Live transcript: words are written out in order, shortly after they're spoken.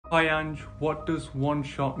Hi Ange, what does one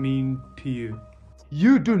shot mean to you?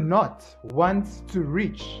 You do not want to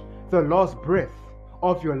reach the last breath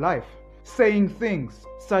of your life saying things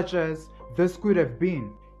such as, this could have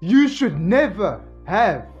been. You should never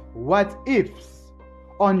have what ifs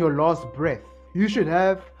on your last breath. You should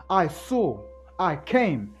have, I saw, I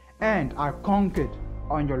came, and I conquered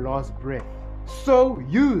on your last breath. So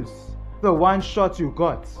use the one shot you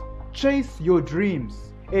got. Chase your dreams,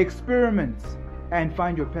 experiment, and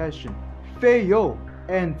find your passion. Fail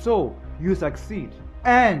until you succeed.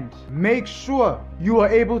 And make sure you are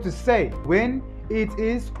able to say, when it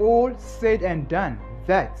is all said and done,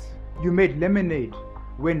 that you made lemonade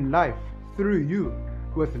when life threw you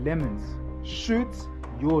with lemons. Shoot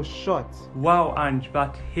your shot. Wow Ange,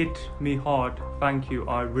 that hit me hard. Thank you,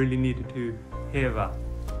 I really needed to hear that.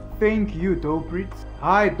 Thank you, Dilpreet.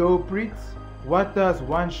 Hi, Dilpreet. What does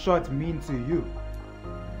one shot mean to you?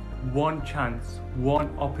 One chance,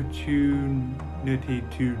 one opportunity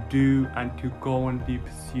to do and to go on the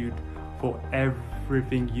pursuit for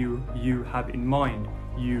everything you have in mind,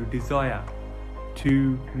 you desire.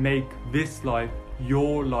 To make this life,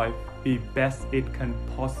 your life, the best it can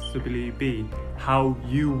possibly be, how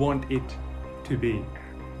you want it to be.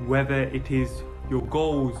 Whether it is your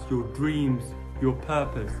goals, your dreams, your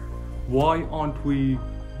purpose. Why aren't we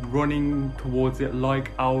running towards it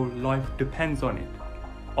like our life depends on it?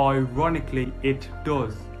 Ironically, it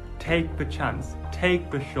does. Take the chance, take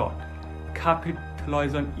the shot,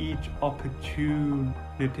 capitalize on each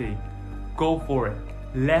opportunity. Go for it.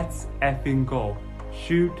 Let's effing go.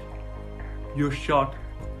 Shoot your shot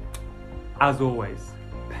as always.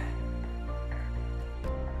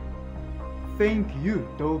 Thank you,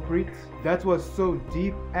 Dilpreet. That was so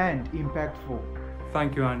deep and impactful.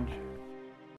 Thank you, Ange.